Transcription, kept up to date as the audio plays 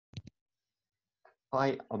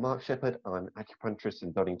Hi, I'm Mark Shepherd. I'm an acupuncturist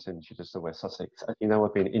in Donington, Chichester, West Sussex. As you know,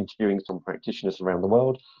 I've been interviewing some practitioners around the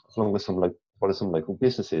world, along with some local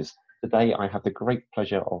businesses. Today, I have the great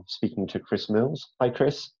pleasure of speaking to Chris Mills. Hi,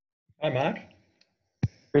 Chris. Hi, Mark.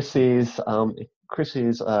 Chris's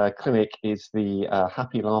Chris's clinic is the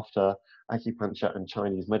Happy Laughter Acupuncture and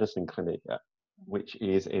Chinese Medicine Clinic, which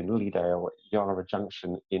is in Lilydale, Yarra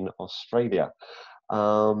Junction in Australia.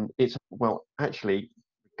 It's well, actually,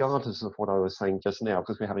 regardless of what I was saying just now,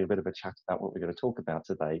 because we're having a bit of a chat about what we're going to talk about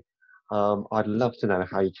today, I'd love to know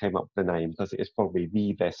how you came up with the name, because it is probably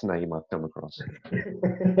the best name I've come across.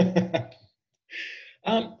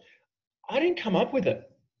 um, I didn't come up with it.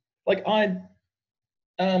 Like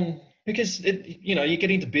because you get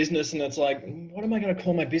into business and it's like, what am I going to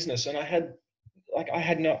call my business? And I had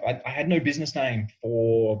no business name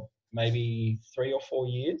for maybe 3 or 4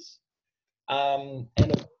 years. And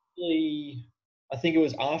eventually, I think it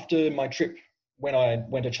was after my trip when I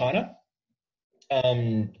went to China.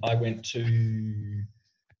 I went to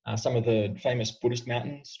some of the famous Buddhist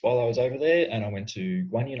mountains while I was over there, and I went to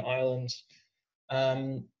Guanyin Islands.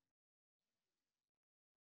 Um,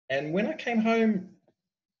 and when I came home,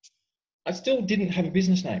 I still didn't have a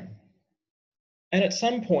business name. And at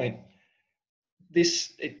some point,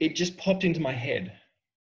 it just popped into my head.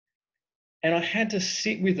 And I had to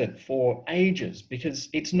sit with it for ages because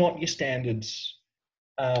it's not your standard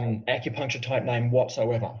acupuncture type name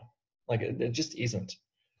whatsoever. Like it just isn't.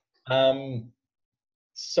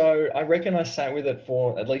 So I reckon I sat with it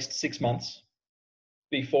for at least 6 months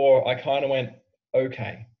before I kind of went,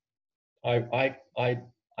 okay, I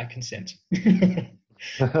consent.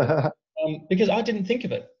 Because I didn't think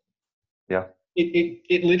of it. Yeah.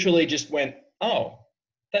 It literally just went, oh,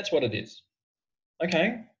 that's what it is.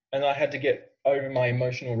 Okay. And I had to get over my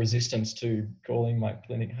emotional resistance to calling my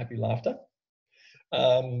clinic Happy Laughter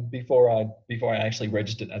before I actually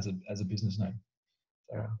registered as a business name.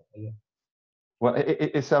 So, yeah. Well,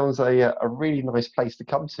 it sounds a really nice place to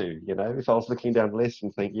come to, you know, if I was looking down the list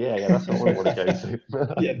and think, yeah, that's what I want to go to.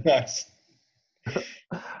 Yeah, nice.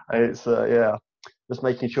 It's, yeah, just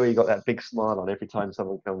making sure you got that big smile on every time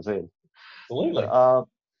someone comes in. But, Absolutely.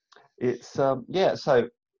 it's, yeah, so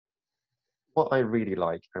what I really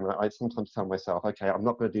like, and I sometimes tell myself, okay, I'm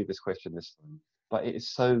not going to do this question this time, but it is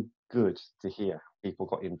so good to hear people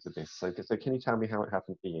got into this. So can you tell me how it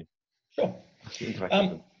happened for you? Sure. What's your interaction with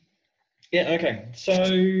Um, them? yeah, okay. So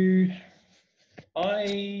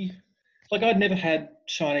I I'd never had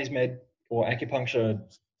Chinese med or acupuncture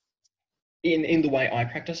in the way I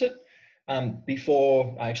practice it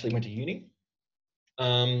before I actually went to uni.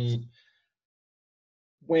 Um,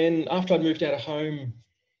 when after I'd moved out of home,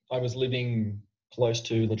 I was living close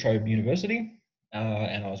to La Trobe University,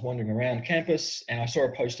 and I was wandering around campus, and I saw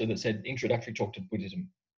a poster that said "Introductory Talk to Buddhism."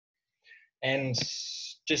 And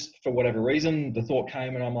just for whatever reason, the thought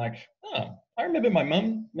came, and I'm like, oh, I remember my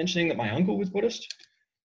mum mentioning that my uncle was Buddhist.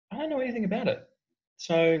 I don't know anything about it.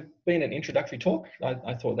 So, being an introductory talk,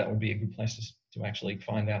 I thought that would be a good place to actually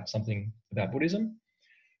find out something about Buddhism.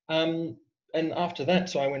 Um, and after that,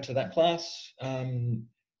 so I went to that class.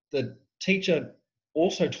 The teacher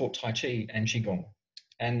also taught Tai Chi and Qigong.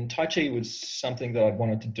 And Tai Chi was something that I'd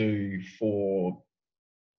wanted to do for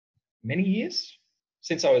many years,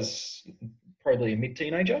 since I was probably a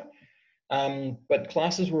mid-teenager. But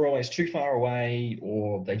classes were always too far away,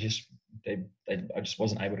 or I just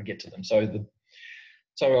wasn't able to get to them. So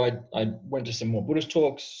I went to some more Buddhist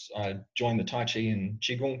talks. I joined the Tai Chi and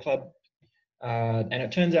Qigong club. And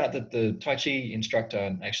it turns out that the Tai Chi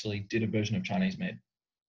instructor actually did a version of Chinese med.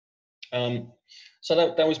 So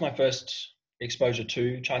that was my first exposure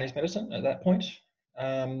to Chinese medicine at that point.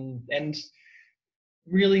 And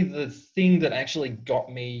really the thing that actually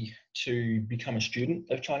got me to become a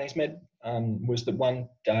student of Chinese med was that one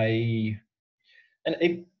day, and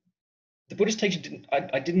the Buddhist teacher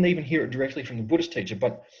I didn't even hear it directly from the Buddhist teacher,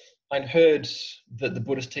 but I'd heard that the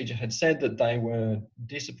Buddhist teacher had said that they were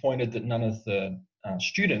disappointed that none of the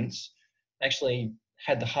students actually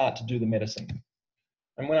had the heart to do the medicine.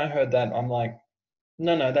 And when I heard that, I'm like,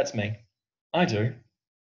 no, that's me. I do.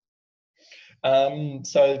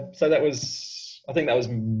 So that was, I think that was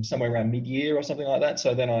somewhere around mid-year or something like that.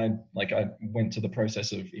 So then I went to the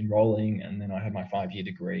process of enrolling, and then I had my 5-year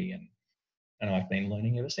degree, and I've been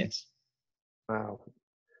learning ever since. Wow.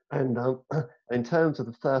 And in terms of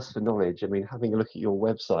the thirst for knowledge, I mean, having a look at your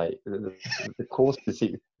website, the courses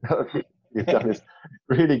you've done is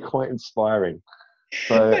really quite inspiring.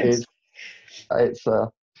 So Thanks. it's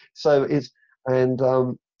so it's and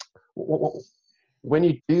when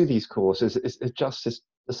you do these courses, it's just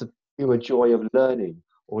this a pure joy of learning,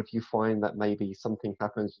 or do you find that maybe something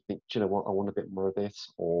happens, you think, do you know what, I want a bit more of this,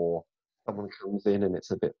 or someone comes in and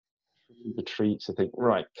it's a bit the treat to think,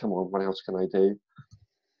 right, come on, what else can I do?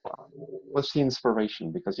 What's the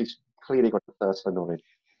inspiration? Because you've clearly got a thirst for knowledge.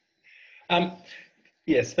 Um,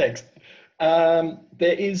 yes, thanks.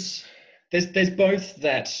 There's both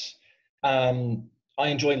that I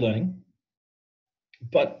enjoy learning,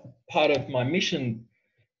 but part of my mission,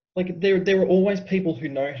 like there are always people who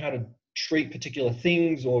know how to treat particular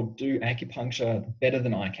things or do acupuncture better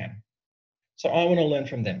than I can. So I want to learn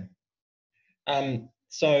from them.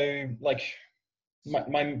 So like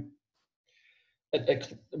my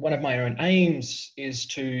one of my own aims is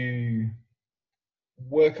to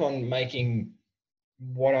work on making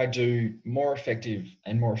what I do more effective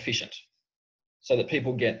and more efficient so that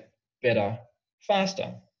people get better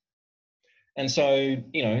faster. And so,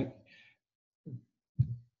 you know,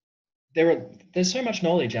 there's so much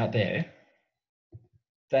knowledge out there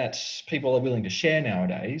that people are willing to share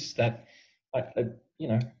nowadays that, you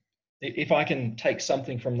know, if I can take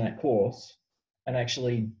something from that course and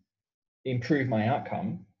actually improve my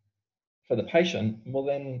outcome for the patient, well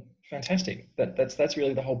then fantastic. That's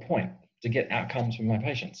really the whole point, to get outcomes from my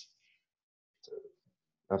patients.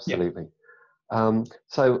 Yeah. Absolutely.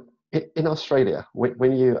 So in Australia,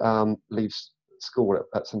 when you leave school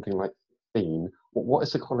at something like 15, what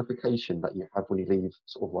is the qualification that you have when you leave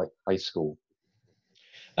sort of like high school?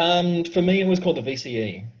 For me, it was called the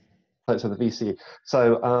VCE. So the VCE.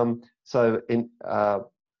 So in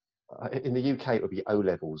the UK, it would be O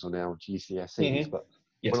levels or now GCSEs. Mm-hmm. But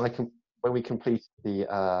Yes. when we completed the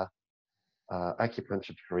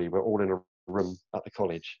acupuncture degree, we're all in a room at the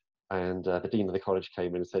college, and the dean of the college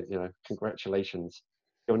came in and said, you know, congratulations,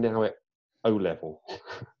 you're now at O level.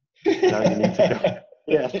 Now you need to go.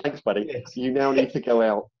 Yeah, thanks, buddy. Yes. You now need to go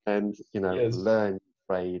out and, you know, Yes. learn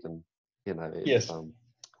trade, and you know, it's Yes.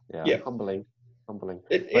 yeah, Yeah. humbling, humbling.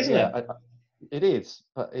 But Isn't yeah, it? it is.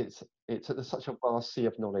 But it's there's such a vast sea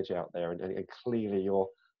of knowledge out there, and clearly you're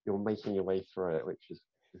making your way through it, which is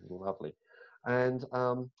lovely. And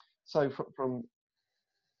so from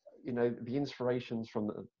you know the inspirations from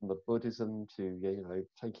the Buddhism to you know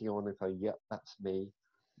taking on and go, yep, that's me.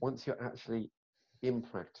 Once you're actually in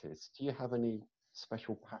practice, do you have any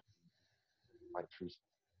special passion like trees?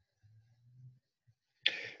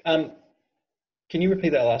 Um, can you repeat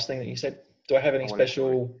that last thing that you said? Do I have any Oh, I'm sorry.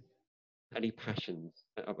 special, Any passions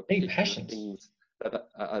of any particular passions? things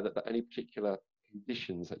any particular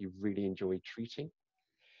conditions that you really enjoy treating?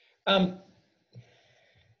 Um,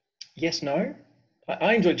 yes, no.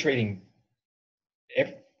 I enjoy treating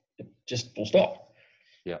every, just full stop.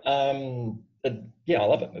 Yeah. Yeah, I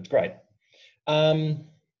love it. It's great. Um,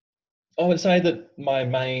 I would say that my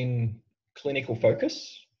main clinical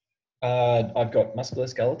focus, I've got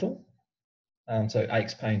musculoskeletal, so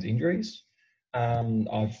aches, pains, injuries.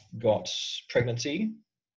 I've got pregnancy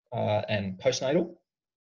and postnatal,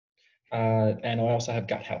 and I also have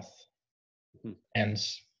gut health. Hmm. And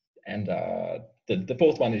the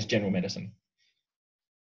fourth one is general medicine.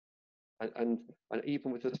 And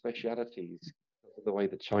even with the specialities, the way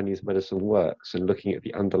that Chinese medicine works and looking at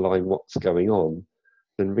the underlying what's going on,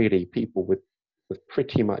 then really people with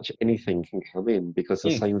pretty much anything can come in because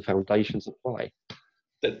the same foundations apply.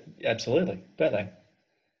 Absolutely, don't they?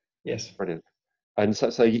 Yes. Brilliant. And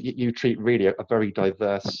so you treat really a very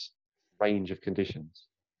diverse range of conditions.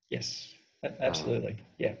 Yes, absolutely.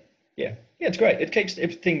 Yeah, yeah, yeah. It's great. It keeps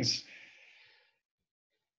things.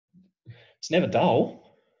 It's never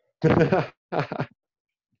dull.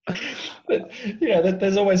 But yeah,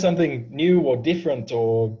 there's always something new or different,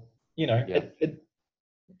 or you know, Yeah.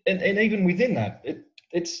 and even within that,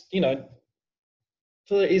 it's you know,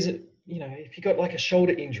 for is it you know, if you got like a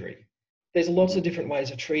shoulder injury, there's lots of different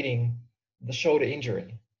ways of treating the shoulder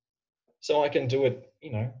injury. So I can do it,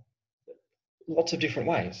 you know, lots of different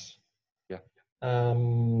ways. Yeah.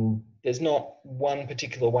 There's not one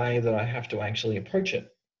particular way that I have to actually approach it.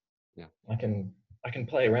 Yeah. I can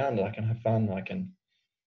play around. I can have fun. I can,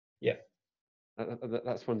 yeah.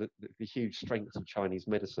 That's one of the huge strengths of Chinese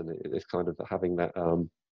medicine is kind of having that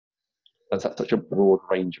that's such a broad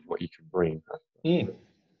range of what you can bring. Mm.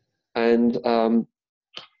 And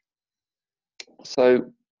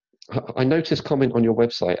so I noticed comment on your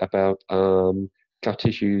website about gut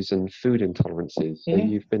issues and food intolerances. So Mm-hmm.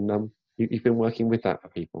 you've been working with that for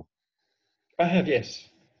people. I have, yes,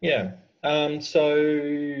 yeah.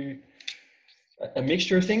 So a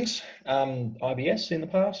mixture of things. IBS in the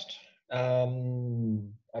past.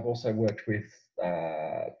 I've also worked with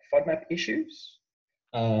FODMAP issues,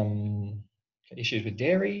 um, issues with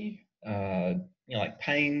dairy, you know, like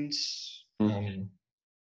pains. Mm.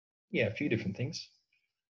 Yeah, a few different things.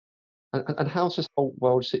 And how's this whole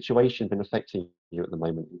world situation been affecting you at the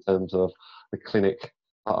moment in terms of the clinic?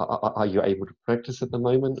 Are you able to practice at the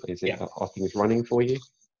moment? Yeah. Are things running for you?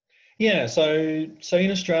 Yeah, so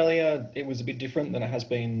in Australia, it was a bit different than it has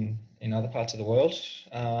been in other parts of the world.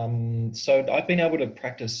 So I've been able to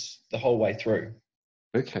practice the whole way through.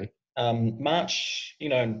 Okay. March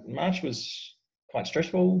was quite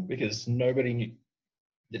stressful because nobody knew,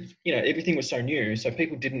 everything was so new. So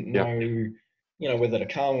people didn't Yeah. know, whether to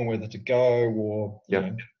come or whether to go, or,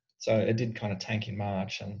 Yeah. so it did kind of tank in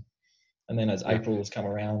March. And then as Yeah. April has come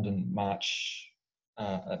around and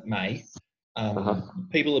May, Uh-huh.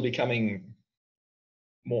 people are becoming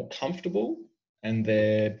more comfortable, and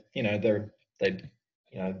they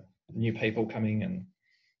new people coming and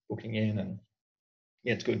booking in, and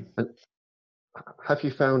yeah, it's good. And have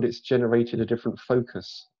you found it's generated a different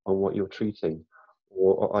focus on what you're treating?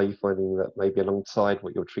 Or are you finding that maybe alongside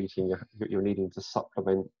what you're treating, you're needing to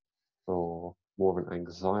supplement for more of an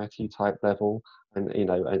anxiety type level, and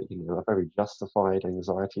a very justified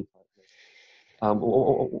anxiety type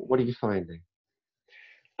level? What are you finding?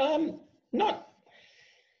 Um, not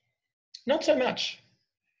not so much.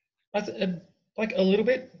 Like a little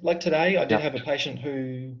bit. Like today, I did Yeah. have a patient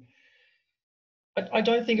who I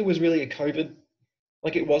don't think it was really a COVID.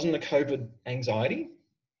 Like it wasn't a COVID anxiety.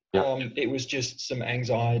 Yeah. It was just some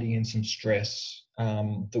anxiety and some stress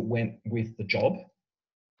that went with the job.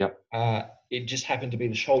 Yeah. It just happened to be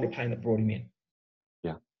the shoulder pain that brought him in.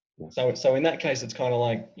 Yeah. Yeah. So in that case, it's kind of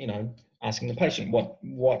like, asking the patient what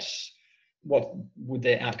would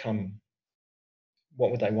their outcome,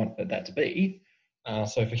 what would they want that to be?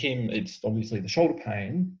 So for him, it's obviously the shoulder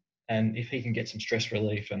pain, and if he can get some stress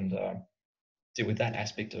relief and deal with that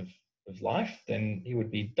aspect of life, then he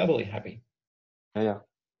would be doubly happy. Yeah. Yeah.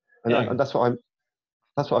 Yeah. And that's what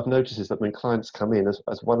I've noticed is that when clients come in, as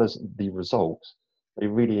well as the result, they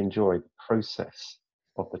really enjoy the process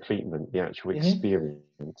of the treatment, the actual Hmm.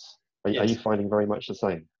 experience. Are you Yes. finding very much the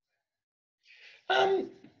same?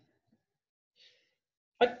 Um,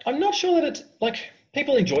 I'm not sure that it's like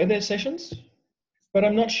people enjoy their sessions, but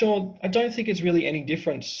I'm not sure. I don't think it's really any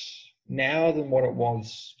difference now than what it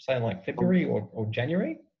was, say, in like Um, February or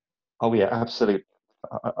January. oh yeah, absolutely.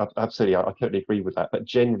 Absolutely, I totally agree with that. But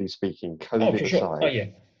generally speaking, Oh, for COVID sure. Oh, aside, yeah.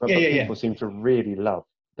 but, Yeah, yeah, but yeah. people seem to really love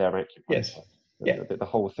their Yes. acupuncture. Yeah. The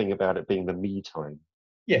whole thing about it being the me time.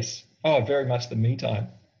 Yes. Oh, very much the me time.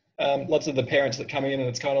 Lots of the parents that come in and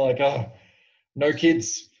it's kind of like, oh, no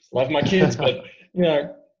kids, love my kids, but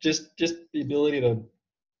just the ability to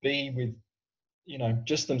be with,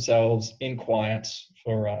 just themselves in quiet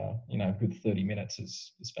for a good 30 minutes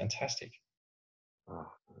is fantastic.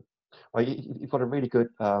 Ah, well, you've got a really good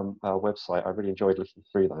website. I really enjoyed looking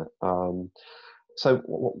through that. So,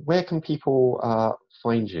 where can people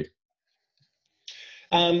find you?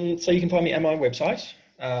 So you can find me at my website,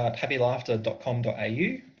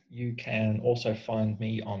 happylaughter.com.au. You can also find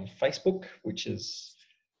me on Facebook, which is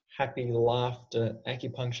Happy Laughter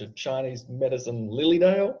Acupuncture Chinese Medicine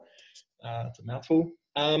Lilydale. It's a mouthful.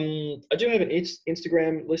 I do have an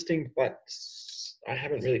Instagram listing, but I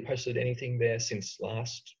haven't really posted anything there since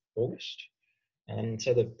last August.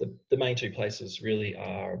 So the main two places really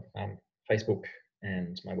are Facebook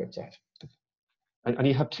and my website. And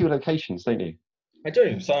you have two locations, don't you? I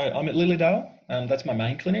do. So I'm at Lilydale. That's my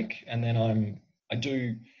main clinic, and then I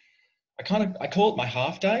call it my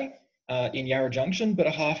half day in Yarra Junction, but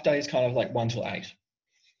a half day is kind of like 1 till 8.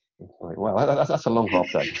 Right, well, that's a long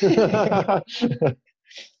half day.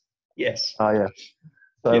 Yes. Oh yeah.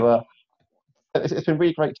 So Yep. it's been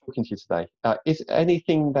really great talking to you today. Is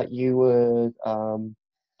anything that you would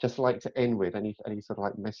just like to end with? Any sort of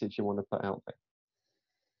like message you want to put out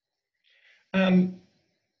Um,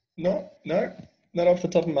 no, no, not off the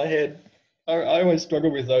top of my head. I always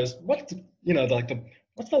struggle with those. What's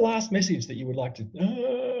the last message that you would like to?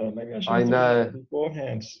 Oh, maybe I should there? I have thought about know. that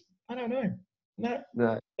beforehand. I don't know. No.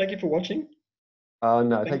 No. Thank you for watching. Oh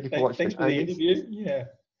no. Thank you for Thanks watching. for the And interview. Yeah.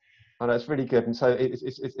 I know it's really good. And so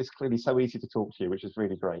it's clearly so easy to talk to you, which is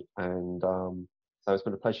really great. And so it's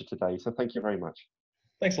been a pleasure today. So thank you very much.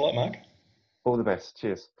 Thanks a lot, Mark. All the best.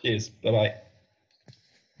 Cheers. Cheers. Bye bye.